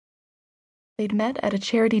They'd met at a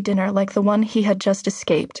charity dinner like the one he had just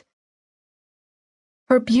escaped.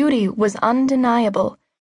 Her beauty was undeniable,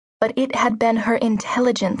 but it had been her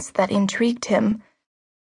intelligence that intrigued him,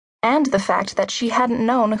 and the fact that she hadn't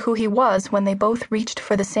known who he was when they both reached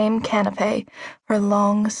for the same canapé, her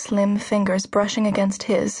long, slim fingers brushing against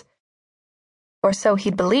his. Or so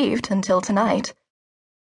he'd believed until tonight.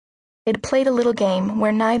 They'd played a little game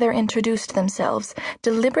where neither introduced themselves,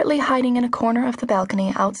 deliberately hiding in a corner of the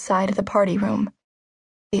balcony outside the party room.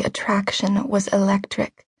 The attraction was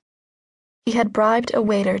electric. He had bribed a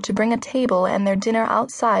waiter to bring a table and their dinner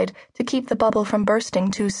outside to keep the bubble from bursting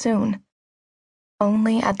too soon.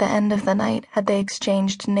 Only at the end of the night had they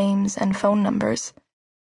exchanged names and phone numbers.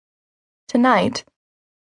 Tonight,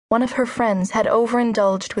 one of her friends had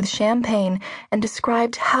overindulged with champagne and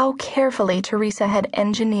described how carefully Teresa had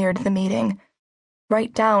engineered the meeting,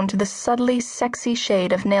 right down to the subtly sexy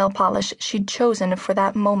shade of nail polish she'd chosen for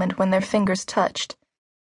that moment when their fingers touched.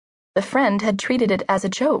 The friend had treated it as a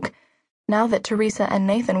joke, now that Teresa and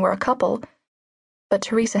Nathan were a couple, but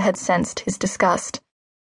Teresa had sensed his disgust.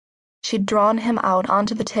 She'd drawn him out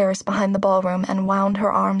onto the terrace behind the ballroom and wound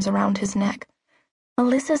her arms around his neck.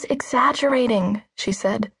 "Melissa's exaggerating," she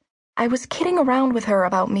said. "I was kidding around with her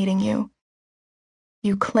about meeting you."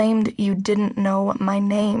 "You claimed you didn't know my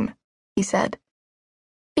name," he said.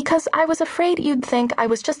 "Because I was afraid you'd think I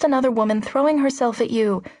was just another woman throwing herself at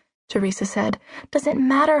you," Teresa said. "Does it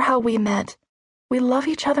matter how we met? We love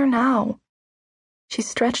each other now." She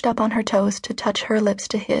stretched up on her toes to touch her lips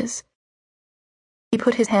to his. He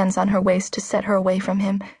put his hands on her waist to set her away from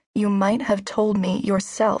him. "You might have told me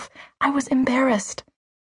yourself." "I was embarrassed."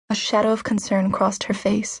 A shadow of concern crossed her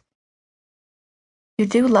face. "You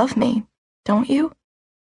do love me, don't you?"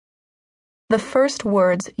 "The first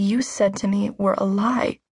words you said to me were a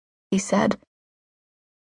lie," he said,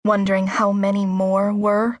 wondering how many more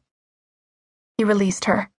were. He released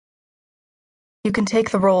her. "You can take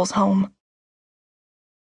the rolls home."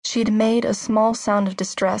 She'd made a small sound of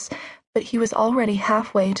distress, but he was already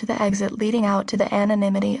halfway to the exit leading out to the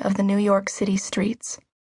anonymity of the New York City streets.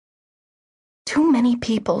 Too many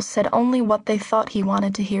people said only what they thought he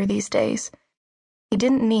wanted to hear these days. He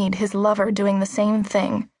didn't need his lover doing the same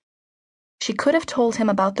thing. She could have told him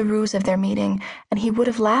about the ruse of their meeting, and he would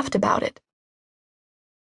have laughed about it.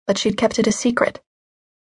 But she'd kept it a secret.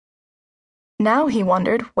 Now he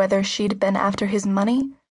wondered whether she'd been after his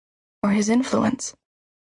money or his influence.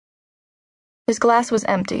 His glass was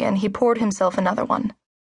empty, and he poured himself another one.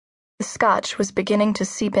 The scotch was beginning to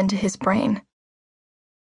seep into his brain.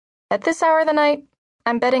 "At this hour of the night,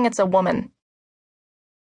 I'm betting it's a woman."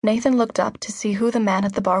 Nathan looked up to see who the man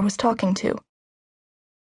at the bar was talking to.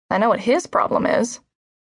 "I know what his problem is."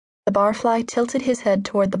 The barfly tilted his head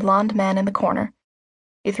toward the blonde man in the corner.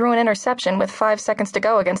 "He threw an interception with 5 seconds to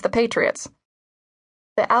go against the Patriots."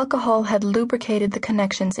 The alcohol had lubricated the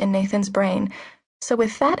connections in Nathan's brain, so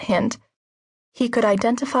with that hint, he could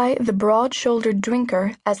identify the broad-shouldered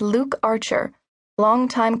drinker as Luke Archer,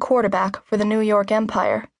 longtime quarterback for the New York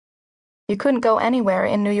Empire. You couldn't go anywhere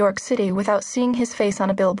in New York City without seeing his face on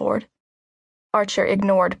a billboard. Archer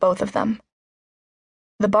ignored both of them.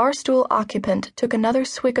 The barstool occupant took another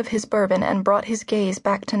swig of his bourbon and brought his gaze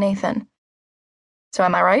back to Nathan. "So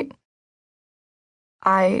am I right?"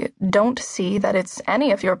 "I don't see that it's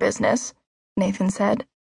any of your business," Nathan said.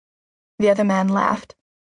 The other man laughed.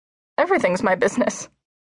 "Everything's my business.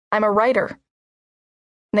 I'm a writer."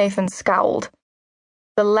 Nathan scowled.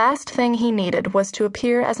 The last thing he needed was to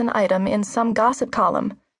appear as an item in some gossip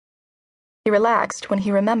column. He relaxed when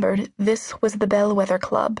he remembered this was the Bellwether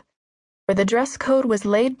Club, where the dress code was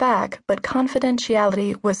laid back but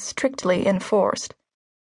confidentiality was strictly enforced.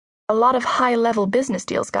 A lot of high-level business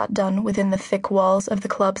deals got done within the thick walls of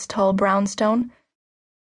the club's tall brownstone.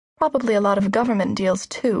 Probably a lot of government deals,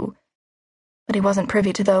 too, but he wasn't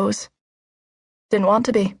privy to those. Didn't want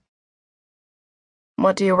to be.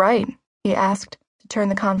 "What do you write?" he asked, to turn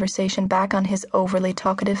the conversation back on his overly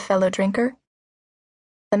talkative fellow drinker.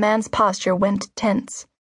 The man's posture went tense.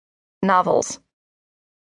 "Novels."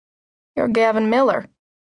 "You're Gavin Miller."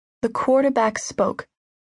 The quarterback spoke,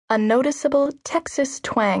 a noticeable Texas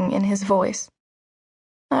twang in his voice.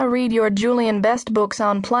 "I read your Julian Best books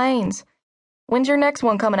on planes. When's your next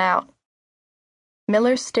one coming out?"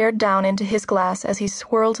 Miller stared down into his glass as he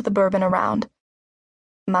swirled the bourbon around.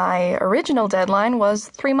 "My original deadline was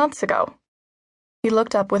 3 months ago." He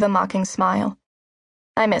looked up with a mocking smile.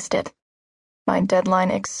 "I missed it. My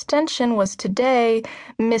deadline extension was today.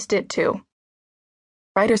 Missed it too.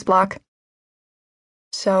 Writer's block."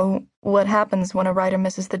 "So, what happens when a writer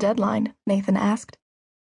misses the deadline?" Nathan asked.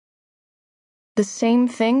 "The same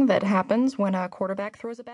thing that happens when a quarterback throws a